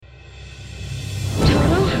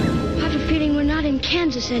in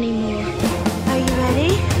Kansas anymore. Are you ready?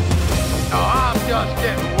 No, I'm just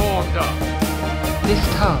getting warmed up. This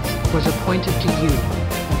task was appointed to you.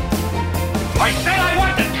 I said I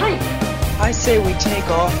want the truth! I say we take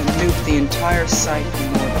off and nuke the entire site from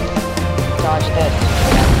orbit. Dodge this.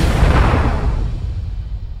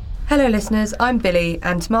 Hello listeners, I'm Billy,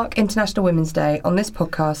 and to mark International Women's Day, on this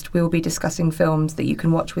podcast we will be discussing films that you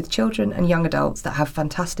can watch with children and young adults that have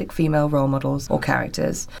fantastic female role models or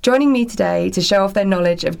characters. Joining me today to show off their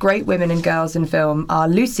knowledge of great women and girls in film are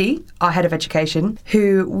Lucy, our Head of Education,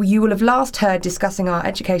 who you will have last heard discussing our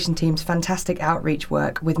education team's fantastic outreach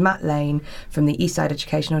work with Matt Lane from the Eastside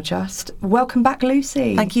Educational Trust. Welcome back,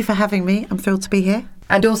 Lucy. Thank you for having me. I'm thrilled to be here.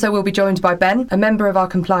 And also we'll be joined by Ben, a member of our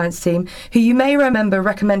compliance team, who you may remember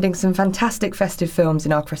recommending some fantastic festive films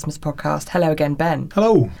in our Christmas podcast. Hello again, Ben.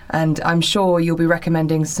 Hello. And I'm sure you'll be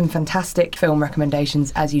recommending some fantastic film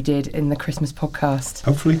recommendations as you did in the Christmas podcast.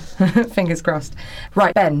 Hopefully. Fingers crossed.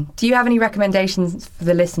 Right, Ben, do you have any recommendations for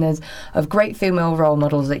the listeners of great female role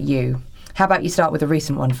models at you? How about you start with a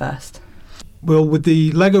recent one first? Well, with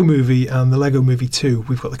the Lego Movie and the Lego Movie 2,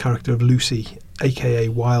 we've got the character of Lucy, aka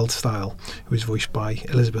Wildstyle, who is voiced by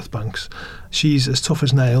Elizabeth Banks. She's as tough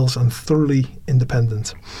as nails and thoroughly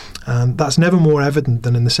independent. And that's never more evident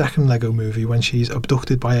than in the second Lego Movie when she's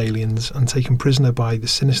abducted by aliens and taken prisoner by the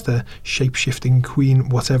sinister, shape-shifting Queen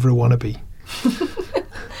Whatever Wannabe.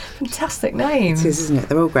 Fantastic name. It is, isn't it?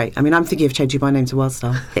 They're all great. I mean, I'm thinking of changing my name to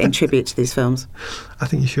Wildstyle in tribute to these films. I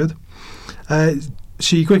think you should.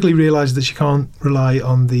 She quickly realises that she can't rely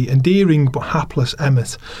on the endearing but hapless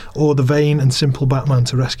Emmett or the vain and simple Batman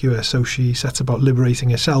to rescue her, so she sets about liberating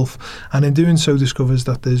herself, and in doing so discovers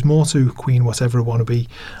that there's more to Queen Whatever Wannabe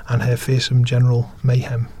and her fearsome General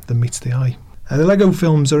Mayhem than meets the eye. The Lego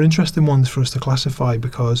films are interesting ones for us to classify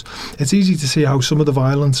because it's easy to see how some of the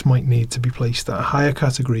violence might need to be placed at a higher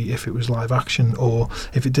category if it was live action or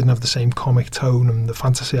if it didn't have the same comic tone and the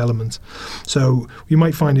fantasy element. So you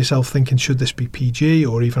might find yourself thinking, should this be PG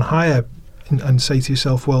or even higher? And say to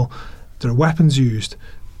yourself, well, there are weapons used.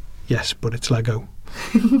 Yes, but it's Lego.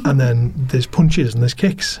 And then there's punches and there's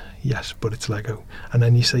kicks. Yes, but it's Lego. And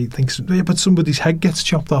then you think, yeah, but somebody's head gets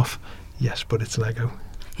chopped off. Yes, but it's Lego.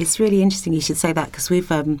 It's really interesting you should say that, because we've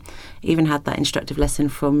even had that instructive lesson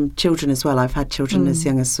from children as well. I've had children as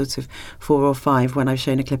young as sort of 4 or 5 when I've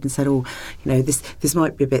shown a clip and said, oh, you know, this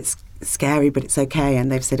might be a bit scary, but it's okay.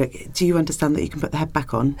 And they've said, do you understand that you can put the head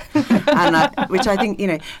back on? And which I think, you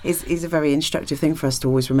know, is a very instructive thing for us to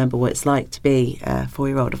always remember what it's like to be a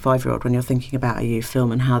 4-year-old or 5-year-old when you're thinking about a youth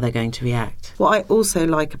film and how they're going to react. What I also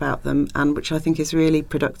like about them, and which I think is really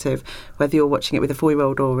productive, whether you're watching it with a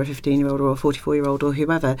 4-year-old or a 15-year-old or a 44-year-old or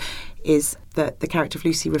whoever, is that the character of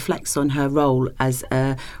Lucy reflects on her role as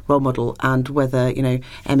a role model and whether, you know,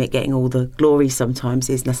 Emmett getting all the glory sometimes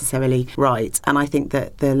is necessarily right. And I think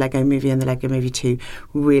that the Lego Movie and the Lego Movie 2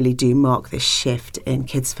 really do mark this shift in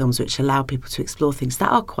kids' films which allow people to explore things that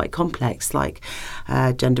are quite complex, like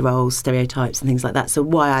gender roles, stereotypes and things like that. So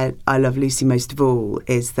why I love Lucy most of all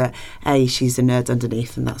is that, A, she's a nerd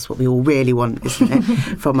underneath, and that's what we all really want, isn't it,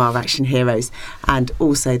 from our action heroes, and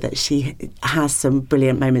also that she has some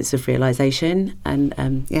brilliant moments of realisation. And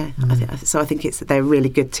I think they're really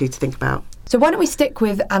good too to think about. So why don't we stick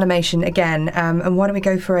with animation again, and why don't we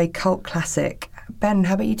go for a cult classic? Ben,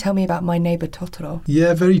 how about you tell me about My Neighbour Totoro?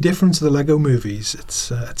 Yeah, very different to the Lego movies.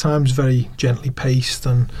 It's at times very gently paced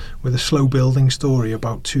and with a slow building story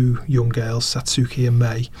about 2 young girls, Satsuki and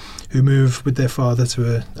Mei, who move with their father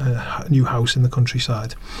to a new house in the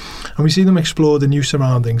countryside. And we see them explore the new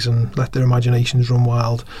surroundings and let their imaginations run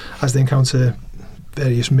wild as they encounter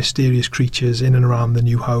various mysterious creatures in and around the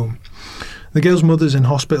new home. The girl's mother's in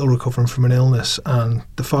hospital recovering from an illness, and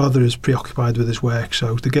the father is preoccupied with his work,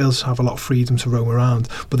 so the girls have a lot of freedom to roam around,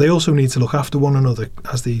 but they also need to look after one another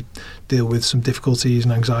as they deal with some difficulties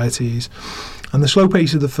and anxieties. And the slow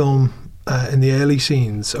pace of the film in the early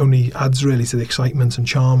scenes only adds really to the excitement and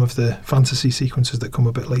charm of the fantasy sequences that come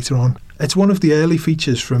a bit later on. It's one of the early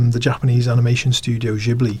features from the Japanese animation studio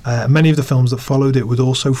Ghibli. Many of the films that followed it would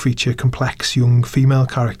also feature complex young female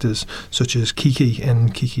characters such as Kiki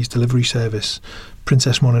in Kiki's Delivery Service,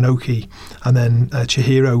 Princess Mononoke, and then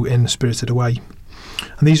Chihiro in Spirited Away.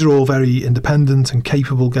 And these are all very independent and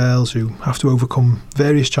capable girls who have to overcome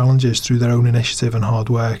various challenges through their own initiative and hard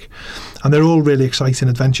work. And they're all really exciting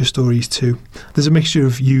adventure stories too. There's a mixture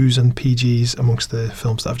of U's and PGs amongst the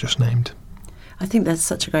films that I've just named. I think there's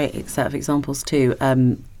such a great set of examples too.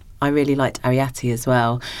 I really liked Ariadne as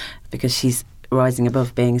well, because she's rising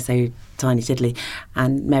above being so tiny tiddly,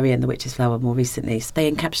 and Mary and the Witch's Flower more recently. So they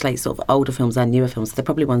encapsulate sort of older films and newer films. They're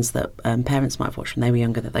probably ones that parents might have watched when they were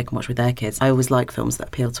younger that they can watch with their kids. I always like films that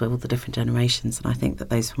appeal to all the different generations, and I think that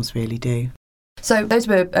those films really do. So those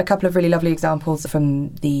were a couple of really lovely examples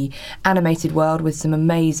from the animated world with some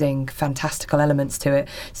amazing, fantastical elements to it.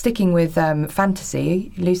 Sticking with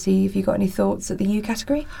fantasy, Lucy, have you got any thoughts at the U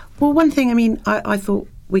category? Well, one thing, I mean, I thought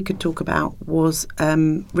we could talk about was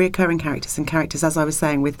reoccurring characters, and characters, as I was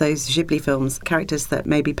saying, with those Ghibli films, characters that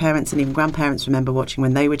maybe parents and even grandparents remember watching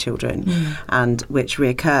when they were children and which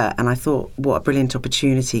reoccur. And I thought, what a brilliant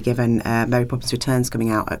opportunity given Mary Poppins Returns coming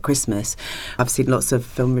out at Christmas. I've seen lots of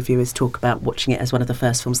film reviewers talk about watching it as one of the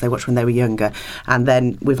first films they watched when they were younger, and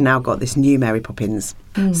then we've now got this new Mary Poppins.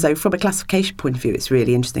 So from a classification point of view, it's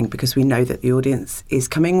really interesting because we know that the audience is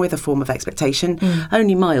coming with a form of expectation,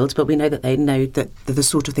 only mild, but we know that they know that they're the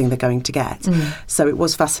sort of thing they're going to get. So it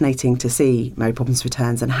was fascinating to see Mary Poppins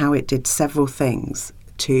Returns and how it did several things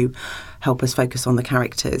to help us focus on the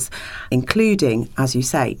characters, including, as you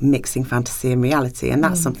say, mixing fantasy and reality. And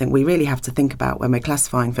that's something we really have to think about when we're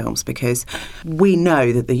classifying films, because we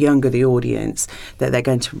know that the younger the audience, that they're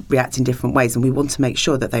going to react in different ways, and we want to make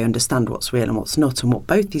sure that they understand what's real and what's not. And what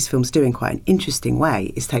both these films do in quite an interesting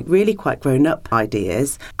way is take really quite grown-up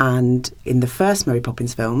ideas, and in the first Mary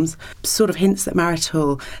Poppins films, sort of hints at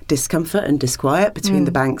marital discomfort and disquiet between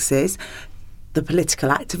the Bankses, the political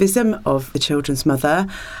activism of the children's mother,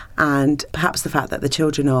 and perhaps the fact that the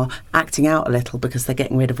children are acting out a little because they're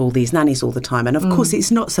getting rid of all these nannies all the time. And of course,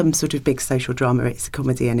 it's not some sort of big social drama. It's a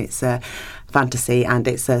comedy and it's a fantasy and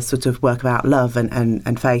it's a sort of work about love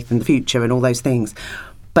and faith and the future and all those things.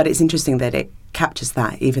 But it's interesting that it captures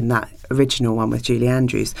that, even that original one with Julie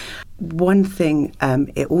Andrews. One thing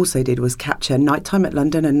it also did was capture nighttime at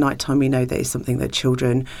London, and nighttime, we know that is something that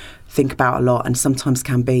children think about a lot and sometimes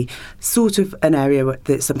can be sort of an area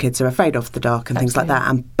that some kids are afraid of, the dark and things like that.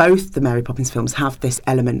 And both the Mary Poppins films have this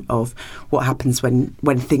element of what happens when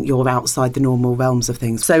you're outside the normal realms of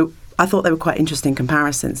things. So I thought they were quite interesting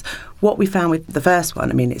comparisons. What we found with the first one,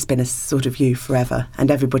 I mean, it's been a sort of you forever and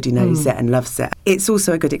everybody knows it and loves it. It's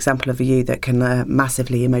also a good example of a you that can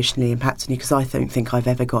massively emotionally impact on you, because I don't think I've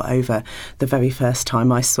ever got over the very first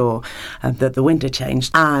time I saw that the wind had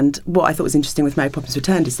changed. And what I thought was interesting with Mary Poppins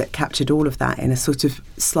Returned is that it captured all of that in a sort of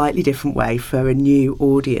slightly different way for a new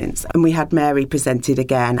audience. And we had Mary presented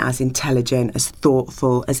again as intelligent, as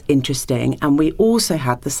thoughtful, as interesting. And we also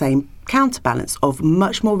had the same counterbalance of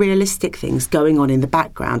much more realistic things going on in the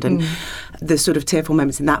background, and the sort of tearful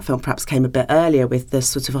moments in that film perhaps came a bit earlier with the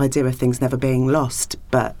sort of idea of things never being lost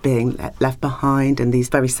but being left behind, and these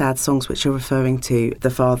very sad songs which are referring to the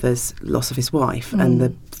father's loss of his wife and the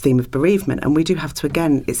theme of bereavement. And we do have to,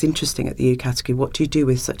 again, it's interesting at the U category, what do you do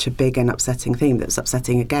with such a big and upsetting theme that's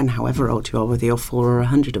upsetting, again, however old you are, whether you're 4 or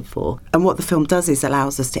 104. And what the film does is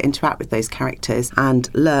allows us to interact with those characters and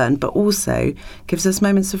learn, but also gives us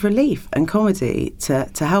moments of relief and comedy to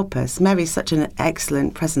help us. Mary's such an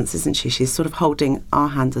excellent presence, isn't she? She's sort of holding our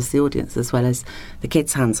hands as the audience as well as the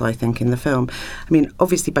kids' hands, I think, in the film. I mean,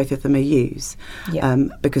 obviously both of them are yous,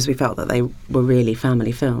 because we felt that they were really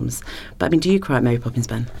family films. But I mean, do you cry at Mary Poppins,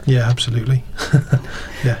 Ben? Yeah, absolutely.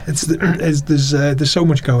 Yeah, there's so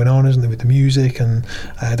much going on, isn't there, with the music, and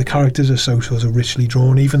the characters are so sort of richly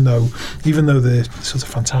drawn, even though they're sort of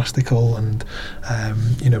fantastical and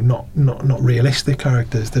not realistic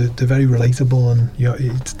characters. They're very relatable, and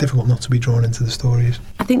it's difficult not to be drawn into the stories.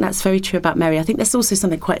 I think that's very true about Mary. I think there's also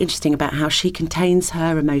something quite interesting about how she contains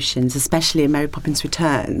her emotions, especially in Mary Poppins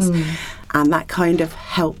Returns, and that kind of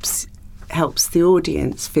helps the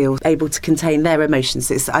audience feel able to contain their emotions.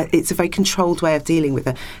 It's a very controlled way of dealing with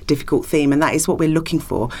a difficult theme, and that is what we're looking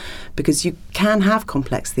for, because you can have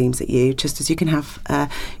complex themes at you, just as you can have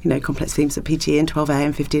complex themes at PG and 12A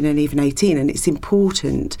and 15 and even 18. And it's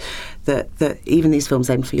important that even these films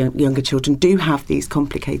aimed for younger children do have these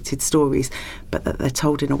complicated stories, but that they're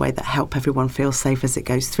told in a way that help everyone feel safe as it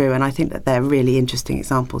goes through. And I think that they're really interesting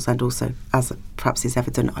examples, and also, as perhaps is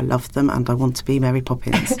evident, I love them and I want to be Mary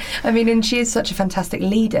Poppins. I mean, and she is such a fantastic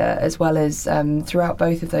leader, as well as throughout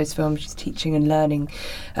both of those films she's teaching and learning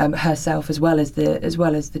herself as well as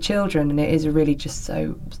the children. And it is a really just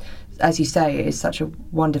so, as you say, it is such a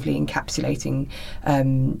wonderfully encapsulating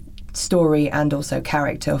story and also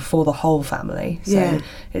character for the whole family. So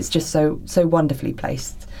it's just so wonderfully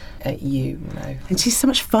placed at you know. And she's so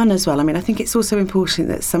much fun as well. I mean, I think it's also important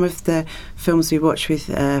that some of the films we watch with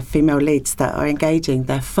female leads that are engaging,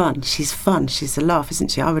 they're fun. She's fun. She's a laugh,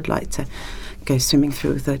 isn't she? I would like to go swimming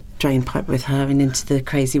through the drain pipe with her and into the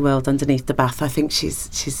crazy world underneath the bath. I think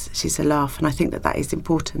she's a laugh, and I think that is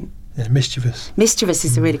important. Yeah, mischievous. Mischievous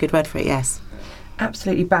is a really good word for it, yes.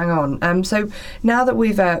 Absolutely bang on. So now that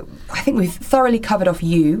I think we've thoroughly covered off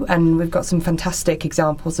You, and we've got some fantastic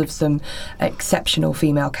examples of some exceptional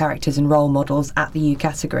female characters and role models at the You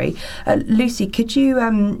category. Lucy, could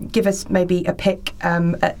you give us maybe a pick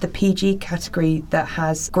at the PG category that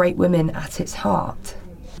has great women at its heart?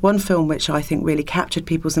 One film which I think really captured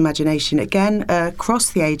people's imagination, again,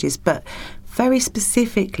 across the ages, but very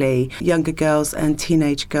specifically younger girls and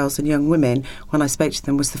teenage girls and young women, when I spoke to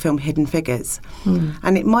them, was the film Hidden Figures.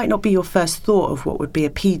 And it might not be your first thought of what would be a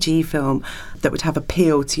PG film that would have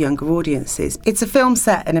appeal to younger audiences. It's a film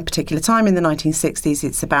set in a particular time in the 1960s.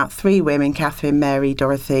 It's about 3 women, Catherine, Mary,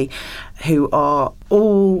 Dorothy, who are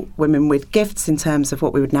all women with gifts in terms of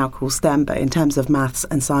what we would now call STEM, but in terms of maths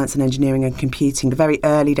and science and engineering and computing, the very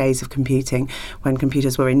early days of computing when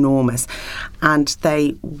computers were enormous. And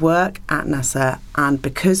they work at NASA, and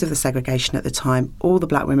because of the segregation at the time, all the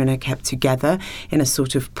black women are kept together in a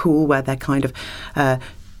sort of pool where they're kind of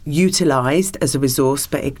utilised as a resource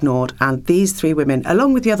but ignored. And these 3 women,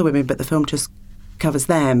 along with the other women, but the film just covers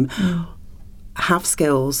them, have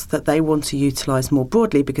skills that they want to utilise more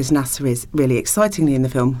broadly, because NASA is really excitingly in the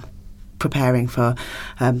film preparing for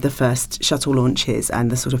the first shuttle launches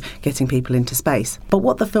and the sort of getting people into space. But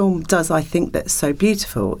what the film does, I think, that's so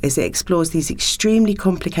beautiful is it explores these extremely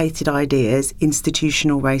complicated ideas: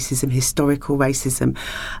 institutional racism, historical racism,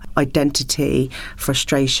 identity,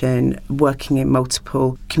 frustration, working in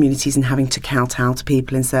multiple communities and having to kowtow to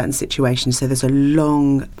people in certain situations. So there's a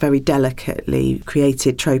long, very delicately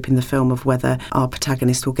created trope in the film of whether our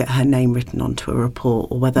protagonist will get her name written onto a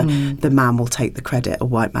report, or whether the man will take the credit, a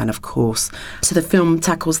white man, of course. So the film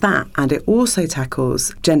tackles that, and it also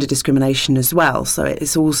tackles gender discrimination as well. So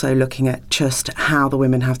it's also looking at just how the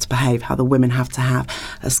women have to behave, how the women have to have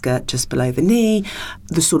a skirt just below the knee,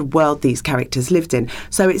 the sort of world these characters lived in.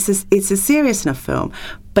 So it's a serious enough film,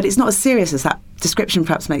 but it's not as serious as that description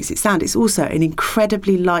perhaps makes it sound. It's also an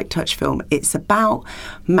incredibly light touch film. It's about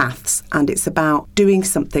maths, and it's about doing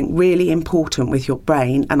something really important with your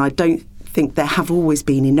brain, and I don't think there have always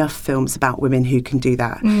been enough films about women who can do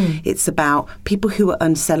that. It's about people who are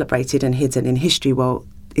uncelebrated and hidden in history. Well,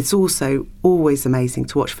 it's also always amazing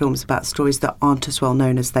to watch films about stories that aren't as well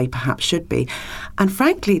known as they perhaps should be. And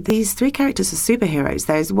frankly, these 3 characters are superheroes.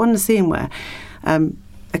 There's one scene where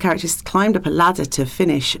a character's climbed up a ladder to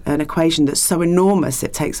finish an equation that's so enormous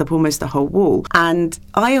it takes up almost a whole wall. And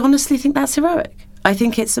I honestly think that's heroic. I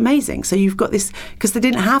think it's amazing. So you've got this, because they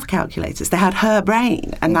didn't have calculators, they had her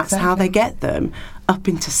brain, and that's how they get them up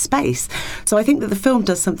into space. So I think that the film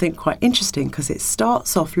does something quite interesting, because it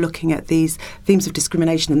starts off looking at these themes of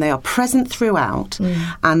discrimination, and they are present throughout,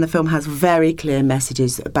 and the film has very clear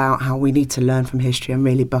messages about how we need to learn from history and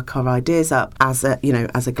really buck our ideas up as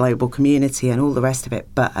a global community and all the rest of it.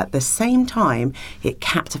 But at the same time, it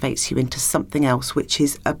captivates you into something else, which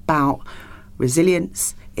is about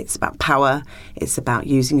resilience. It's about power, it's about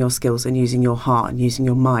using your skills and using your heart and using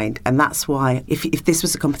your mind. And that's why, if this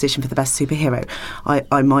was a competition for the best superhero,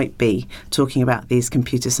 I might be talking about these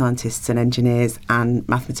computer scientists and engineers and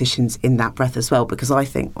mathematicians in that breath as well, because I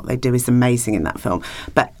think what they do is amazing in that film.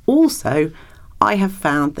 But also, I have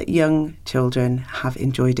found that young children have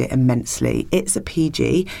enjoyed it immensely. It's a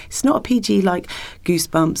PG. It's not a PG like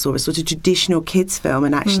Goosebumps or a sort of traditional kids film,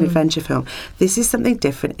 an action adventure film. This is something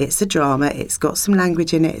different. It's a drama. It's got some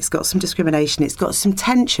language in it. It's got some discrimination. It's got some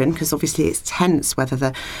tension, because obviously it's tense whether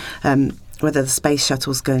the space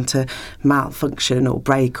shuttle's going to malfunction or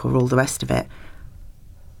break or all the rest of it.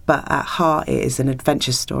 But at heart, it is an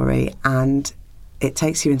adventure story, and it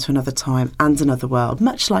takes you into another time and another world,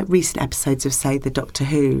 much like recent episodes of, say, the Doctor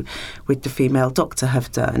Who with the female Doctor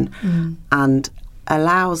have done, and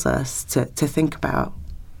allows us to think about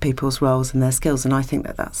people's roles and their skills. And I think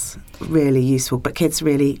that that's really useful. But kids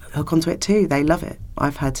really hook onto it too. They love it.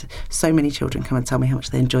 I've had so many children come and tell me how much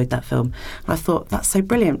they enjoyed that film. And I thought, that's so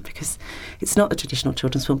brilliant, because it's not a traditional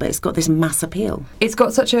children's film, but it's got this mass appeal. It's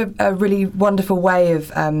got such a really wonderful way of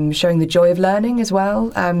showing the joy of learning as well.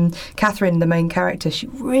 Catherine, the main character, she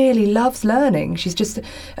really loves learning. She's just,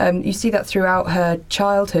 you see that throughout her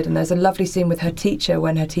childhood, and there's a lovely scene with her teacher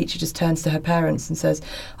when her teacher just turns to her parents and says,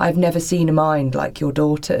 "I've never seen a mind like your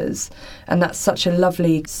daughter's." And that's such a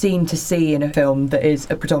lovely scene to see in a film that is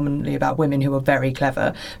predominantly about women who are very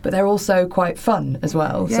clever, but they're also quite fun as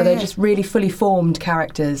well. So they're just really fully formed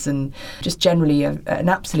characters, and just generally an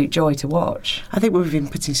absolute joy to watch. I think when we've been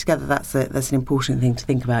putting together, that's an important thing to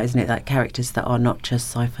think about, isn't it? That characters that are not just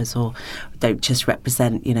ciphers, or don't just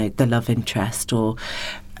represent, the love interest, or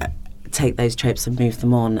take those tropes and move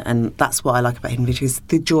them on. And that's what I like about Hidden Figures.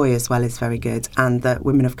 The joy as well is very good, and that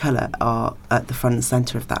women of colour are at the front and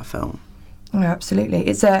centre of that film. Oh, absolutely.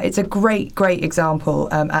 It's a great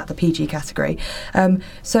example at the PG category.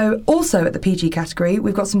 So also at the PG category,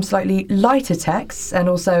 we've got some slightly lighter texts and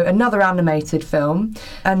also another animated film.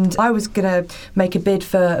 And I was going to make a bid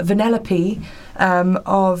for Vanellope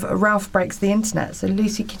of Ralph Breaks the Internet. So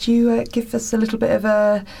Lucy, could you give us a little bit of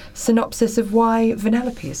a synopsis of why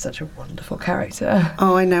Vanellope is such a wonderful character?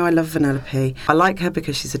 Oh, I know, I love Vanellope. I like her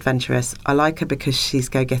because she's adventurous. I like her because she's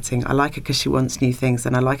go-getting. I like her because she wants new things,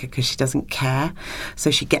 and I like her because she doesn't care. So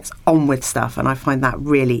she gets on with stuff, and I find that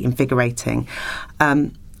really invigorating.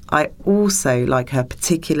 I also like her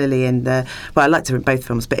particularly I liked her in both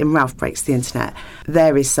films, but in Ralph Breaks the Internet,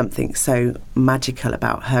 there is something so magical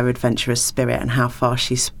about her adventurous spirit and how far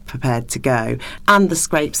she's prepared to go, and the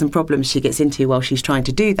scrapes and problems she gets into while she's trying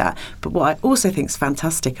to do that. But what I also think is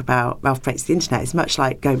fantastic about Ralph Breaks the Internet is, much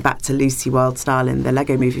like going back to Lucy Wilde-Style in the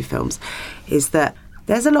Lego Movie films, is that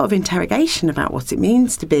there's a lot of interrogation about what it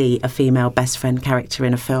means to be a female best friend character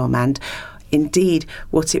in a film, and indeed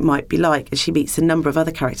what it might be like as she meets a number of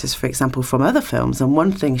other characters, for example, from other films. And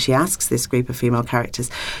one thing she asks this group of female characters,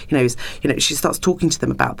 is, she starts talking to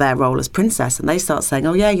them about their role as princess, and they start saying,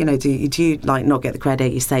 oh yeah, do you like not get the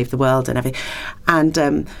credit, you save the world and everything.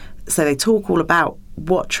 And so they talk all about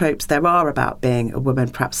what tropes there are about being a woman,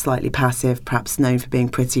 perhaps slightly passive, perhaps known for being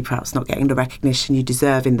pretty, perhaps not getting the recognition you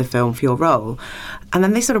deserve in the film for your role. And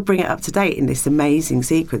then they sort of bring it up to date in this amazing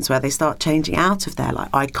sequence where they start changing out of their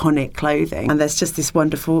iconic clothing. And there's just this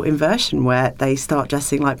wonderful inversion where they start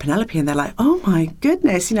dressing like Penelope, and they're like, oh my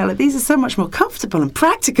goodness, these are so much more comfortable and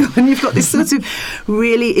practical. And you've got this sort of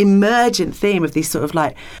really emergent theme of these sort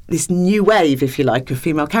of this new wave, if you like, of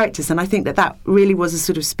female characters. And I think that really was a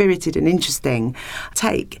sort of spirited and interesting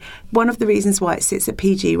take. One of the reasons why it sits at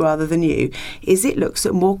PG rather than U is it looks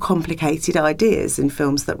at more complicated ideas in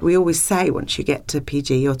films that we always say once you get to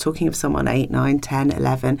PG, you're talking of someone 8, 9, 10,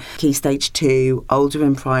 11, key stage 2, older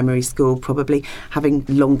in primary school, probably having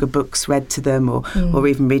longer books read to them or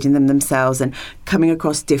even reading them themselves, and coming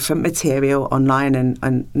across different material online and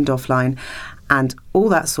offline and all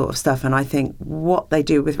that sort of stuff. And I think what they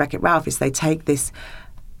do with Wreck-It Ralph is they take this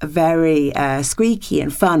a very squeaky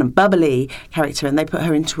and fun and bubbly character, and they put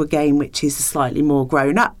her into a game which is slightly more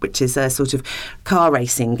grown up, which is a sort of car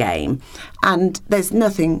racing game. And there's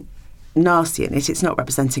nothing nasty in it. It's not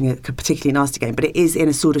representing a particularly nasty game, but it is in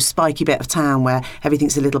a sort of spiky bit of town where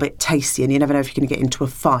everything's a little bit tasty and you never know if you're going to get into a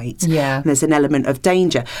fight. Yeah. And there's an element of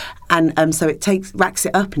danger. And so it racks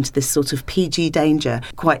it up into this sort of PG danger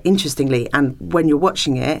quite interestingly. And when you're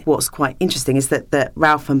watching it, what's quite interesting is that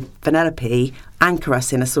Ralph and Vanellope anchor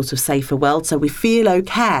us in a sort of safer world. So we feel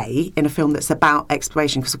okay in a film that's about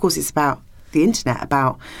exploration, because of course it's about the internet,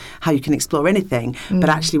 about how you can explore anything, but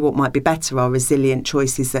actually what might be better are resilient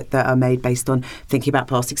choices that are made based on thinking about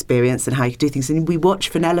past experience and how you can do things. And we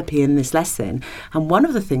watch Vanellope in this lesson, and one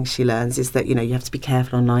of the things she learns is that you have to be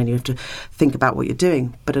careful online, you have to think about what you're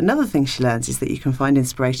doing. But another thing she learns is that you can find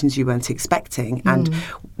inspirations you weren't expecting, and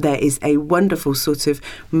there is a wonderful sort of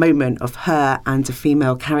moment of her and a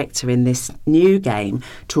female character in this new game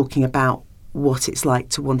talking about what it's like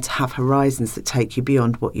to want to have horizons that take you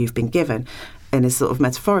beyond what you've been given in a sort of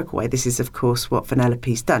metaphorical way. This is, of course, what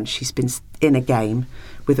Vanellope's done. She's been in a game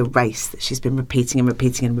with a race that she's been repeating and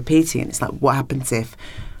repeating and repeating. And it's like, what happens if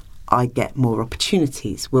I get more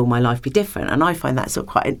opportunities? Will my life be different? And I find that sort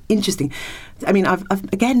of quite an interesting... I mean,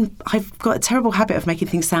 I've got a terrible habit of making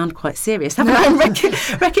things sound quite serious.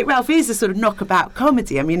 Wreck-It Ralph is a sort of knockabout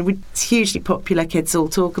comedy. I mean, it's hugely popular. Kids all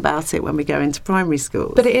talk about it when we go into primary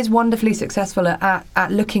school. But it is wonderfully successful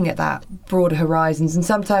at looking at that broader horizons, and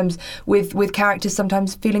sometimes with characters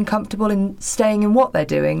sometimes feeling comfortable in staying in what they're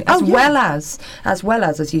doing, as well as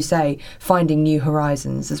you say, finding new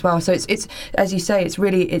horizons as well. So it's as you say, it's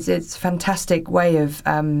a fantastic way of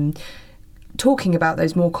talking about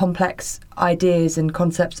those more complex ideas and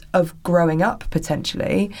concepts of growing up,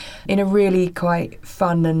 potentially, in a really quite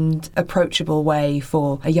fun and approachable way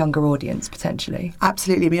for a younger audience, potentially.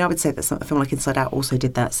 Absolutely. I mean, I would say that a film like Inside Out also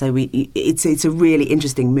did that. So it's a really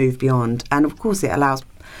interesting move beyond. And of course, it allows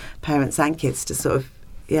parents and kids to sort of,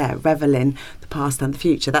 revel in the past and the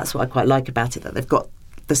future. That's what I quite like about it, that they've got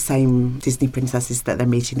the same Disney princesses that they're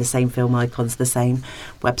meeting, the same film icons, the same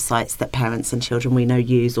websites that parents and children we know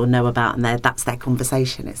use or know about, and that's their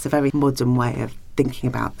conversation. It's a very modern way of thinking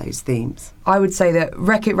about those themes. I would say that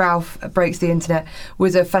Wreck-It Ralph Breaks the Internet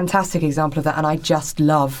was a fantastic example of that, and I just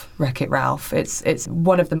love Wreck-It Ralph. It's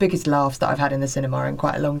one of the biggest laughs that I've had in the cinema in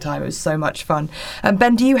quite a long time. It was so much fun.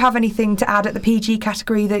 Ben, do you have anything to add at the PG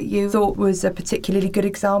category that you thought was a particularly good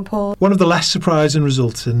example? One of the less surprising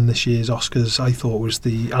results in this year's Oscars, I thought, was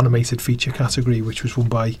the animated feature category, which was won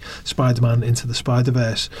by Spider-Man Into the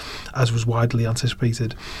Spider-Verse, as was widely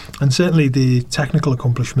anticipated. And certainly the technical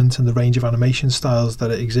accomplishment and the range of animation styles that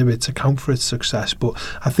it exhibits account for its success, but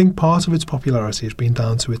I think part of its popularity has been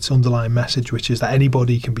down to its underlying message, which is that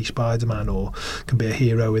anybody can be Spider-Man or can be a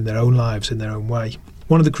hero in their own lives in their own way.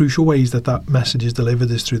 One of the crucial ways that message is delivered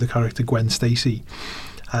is through the character Gwen Stacy.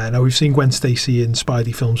 Now, we've seen Gwen Stacy in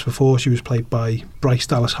Spidey films before. She was played by Bryce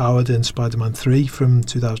Dallas Howard in Spider-Man 3 from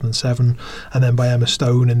 2007, and then by Emma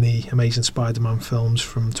Stone in the Amazing Spider-Man films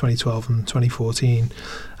from 2012 and 2014.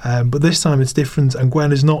 But this time it's different, and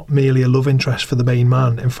Gwen is not merely a love interest for the main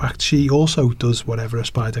man. In fact, she also does whatever a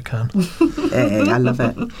spider can. Hey, I love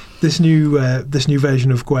it. This new version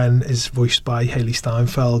of Gwen is voiced by Hayley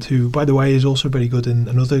Steinfeld, who, by the way, is also very good in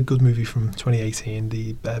another good movie from 2018,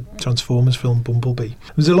 the Transformers film Bumblebee.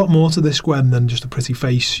 There's a lot more to this Gwen than just a pretty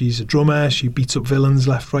face. She's a drummer, she beats up villains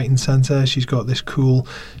left, right and centre. She's got this cool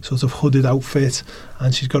sort of hooded outfit,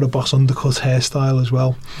 and she's got a boss undercut hairstyle as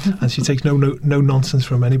well. And she takes no nonsense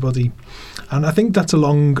from anybody. And I think that's a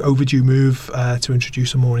long overdue move to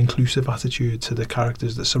introduce a more inclusive attitude to the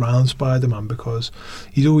characters that surround Spider-Man, because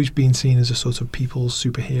he's always been seen as a sort of people's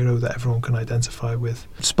superhero that everyone can identify with.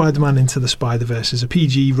 Spider-Man Into the Spider-Verse is a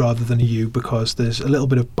PG rather than a U, because there's a little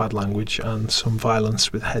bit of bad language and some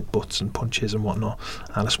violence with headbutts and punches and whatnot,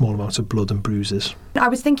 and a small amount of blood and bruises. I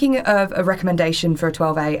was thinking of a recommendation for a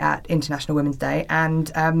 12A at International Women's Day,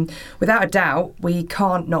 and without a doubt, we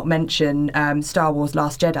can't not mention Star Wars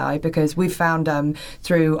Last Jedi, because we've found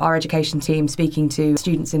through our education team speaking to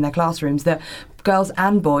students in their classrooms that girls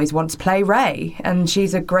and boys want to play Rey, and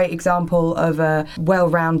she's a great example of a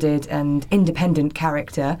well-rounded and independent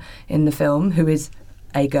character in the film who is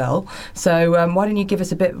a girl. So why don't you give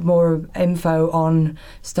us a bit more info on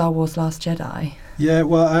Star Wars Last Jedi? Yeah,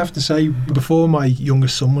 well, I have to say, before my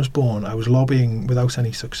youngest son was born, I was lobbying without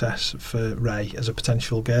any success for Rey as a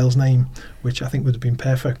potential girl's name, which I think would have been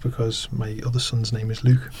perfect because my other son's name is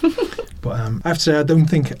Luke. But I have to say, I don't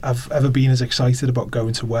think I've ever been as excited about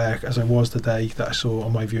going to work as I was the day that I saw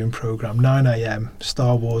on my viewing programme, 9 a.m,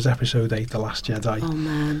 Star Wars Episode 8, The Last Jedi. Oh,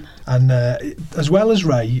 man. And as well as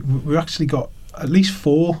Rey, we've actually got at least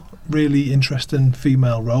 4 really interesting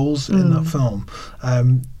female roles in that film.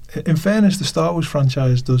 In fairness, the Star Wars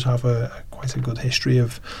franchise does have quite a good history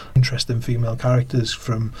of interesting female characters,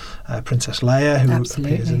 from Princess Leia, who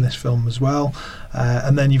appears in this film as well.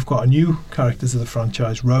 And then you've got a new character to the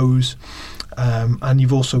franchise, Rose. And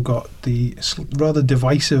you've also got the rather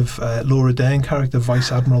divisive Laura Dern character,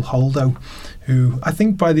 Vice Admiral Holdo, who I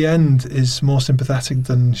think by the end is more sympathetic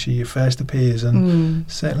than she first appears, and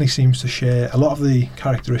certainly seems to share a lot of the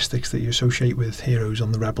characteristics that you associate with heroes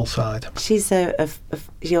on the rebel side. She's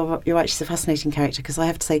you're right, she's a fascinating character, because I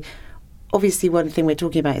have to say, obviously one thing we're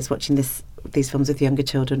talking about is watching these films with younger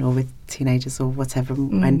children or with teenagers or whatever,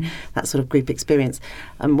 and that sort of group experience.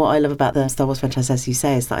 And what I love about the Star Wars franchise, as you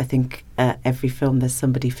say, is that I think every film there's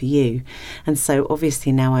somebody for you. And so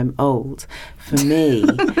obviously now I'm old. For me,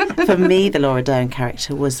 the Laura Dern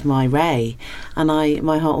character was my Rey, and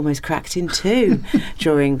my heart almost cracked in two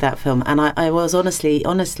during that film. And I was honestly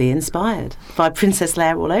inspired by Princess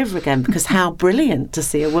Leia all over again, because how brilliant to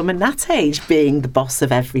see a woman that age being the boss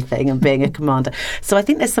of everything and being a commander. So I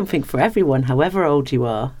think there's something for everyone, however old you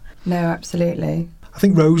are. No, absolutely. I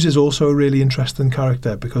think Rose is also a really interesting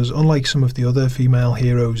character, because unlike some of the other female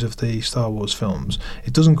heroes of the Star Wars films,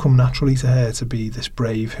 it doesn't come naturally to her to be this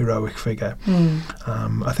brave, heroic figure.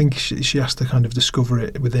 I think she has to kind of discover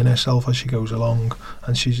it within herself as she goes along,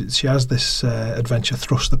 and she has this adventure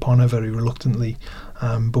thrust upon her very reluctantly.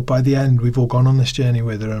 But by the end, we've all gone on this journey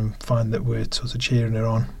with her and find that we're sort of cheering her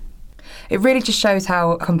on. It really just shows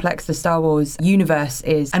how complex the Star Wars universe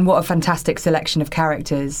is, and what a fantastic selection of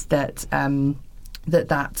characters that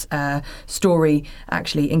story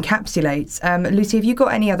actually encapsulates. Lucy, have you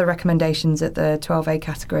got any other recommendations at the 12A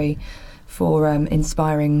category for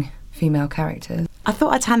inspiring female characters? I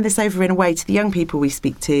thought I'd hand this over in a way to the young people we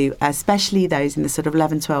speak to, especially those in the sort of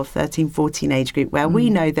 11, 12, 13, 14 age group, where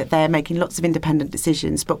we know that they're making lots of independent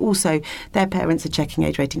decisions, but also their parents are checking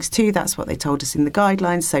age ratings too. That's what they told us in the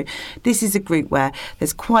guidelines. So this is a group where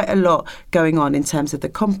there's quite a lot going on in terms of the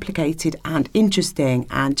complicated and interesting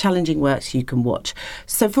and challenging works you can watch.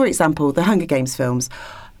 So, for example, the Hunger Games films.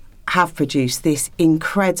 have produced this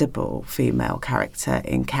incredible female character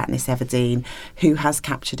in Katniss Everdeen, who has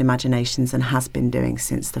captured imaginations and has been doing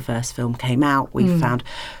since the first film came out. We've found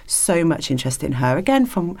so much interest in her, again,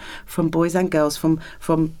 from boys and girls,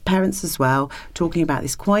 from parents as well, talking about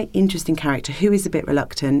this quite interesting character who is a bit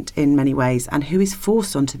reluctant in many ways and who is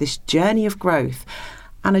forced onto this journey of growth,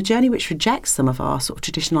 and a journey which rejects some of our sort of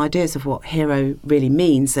traditional ideas of what hero really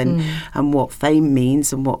means and what fame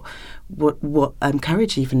means and what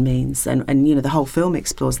courage even means. And you know, the whole film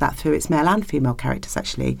explores that through its male and female characters,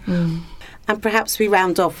 actually. And perhaps we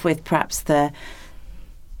round off with perhaps the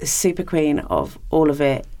super queen of all of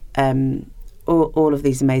it, all of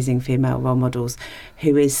these amazing female role models,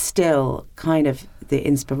 who is still kind of the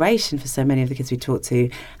inspiration for so many of the kids we talk to,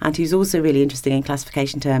 and who's also really interesting in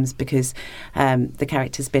classification terms because the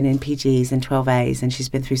character's been in PGs and 12As and she's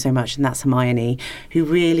been through so much, and that's Hermione, who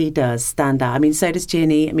really does stand out. I mean, so does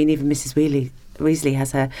Ginny. I mean, even Mrs. Weasley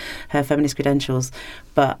has her feminist credentials,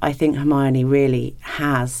 but I think Hermione really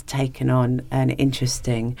has taken on an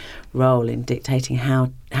interesting role in dictating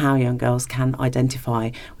how young girls can identify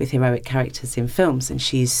with heroic characters in films, and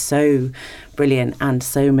she's so brilliant. And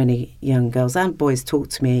so many young girls and boys talk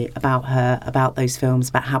to me about her, about those films,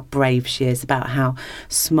 about how brave she is, about how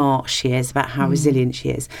smart she is, about how resilient she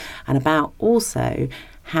is, and about also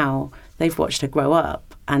how they've watched her grow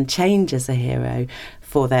up and change as a hero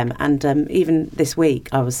for them. And even this week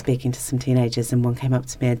I was speaking to some teenagers, and one came up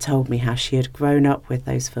to me and told me how she had grown up with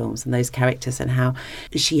those films and those characters, and how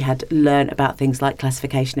she had learned about things like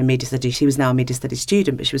classification and media studies. She was now a media studies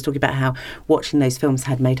student, but she was talking about how watching those films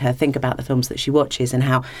had made her think about the films that she watches and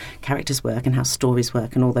how characters work and how stories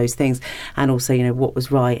work and all those things, and also, you know, what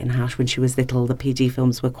was right, and how when she was little the PG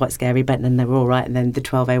films were quite scary, but then they were all right, and then the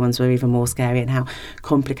 12A ones were even more scary, and how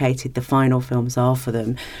complicated the final films are for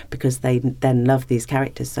them because they then love these characters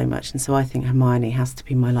so much. And so I think Hermione has to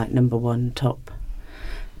be my number one top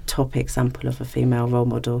example of a female role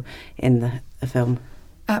model in the film.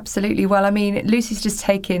 Absolutely. Well, I mean, Lucy's just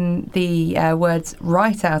taken the words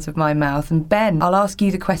right out of my mouth. And Ben, I'll ask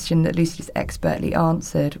you the question that Lucy just expertly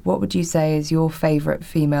answered. What would you say is your favourite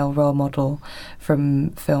female role model from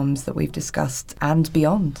films that we've discussed and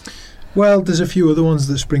beyond? Well, there's a few other ones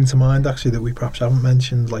that spring to mind, actually, that we perhaps haven't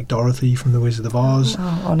mentioned, like Dorothy from The Wizard of Oz.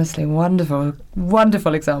 Oh, honestly, wonderful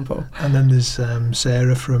example. And then there's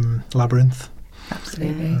Sarah from Labyrinth.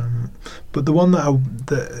 Absolutely. But the one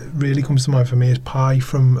that really comes to mind for me is Pi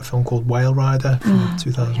from a film called Whale Rider from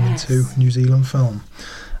 2002, yes. New Zealand film,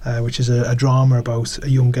 which is a drama about a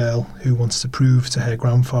young girl who wants to prove to her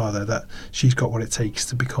grandfather that she's got what it takes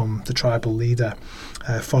to become the tribal leader,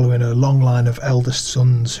 following a long line of eldest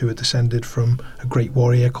sons who are descended from a great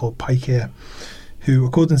warrior called Paikea, who,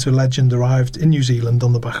 according to legend, arrived in New Zealand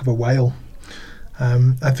on the back of a whale.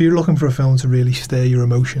 If you're looking for a film to really stir your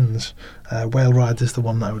emotions, Whale Rider is the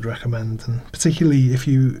one that I would recommend, and particularly if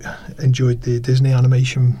you enjoyed the Disney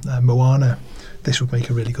animation Moana, this would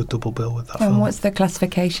make a really good double bill with that film. And what's the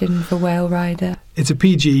classification for Whale Rider? It's a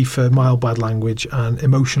PG for mild bad language and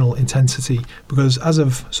emotional intensity, because as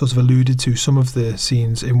I've sort of alluded to, some of the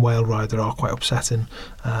scenes in Whale Rider are quite upsetting,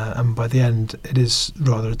 and by the end it is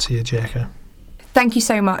rather a tearjerker. Thank you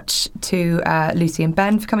so much to Lucy and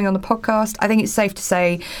Ben for coming on the podcast. I think it's safe to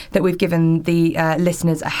say that we've given the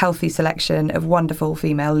listeners a healthy selection of wonderful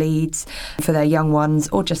female leads for their young ones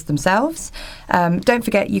or just themselves. Don't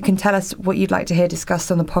forget, you can tell us what you'd like to hear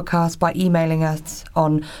discussed on the podcast by emailing us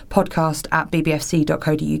on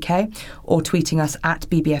podcast@bbfc.co.uk or tweeting us at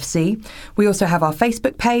bbfc. We also have our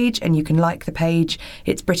Facebook page, and you can like the page.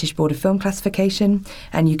 It's British Board of Film Classification,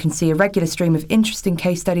 and you can see a regular stream of interesting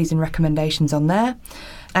case studies and recommendations on there.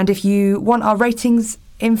 And if you want our ratings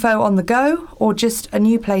info on the go, or just a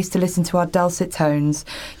new place to listen to our dulcet tones,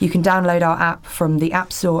 you can download our app from the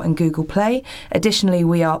App Store and Google Play. Additionally,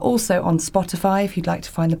 we are also on Spotify if you'd like to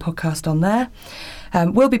find the podcast on there.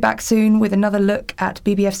 We'll be back soon with another look at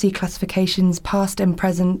BBFC classifications past and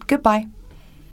present. Goodbye.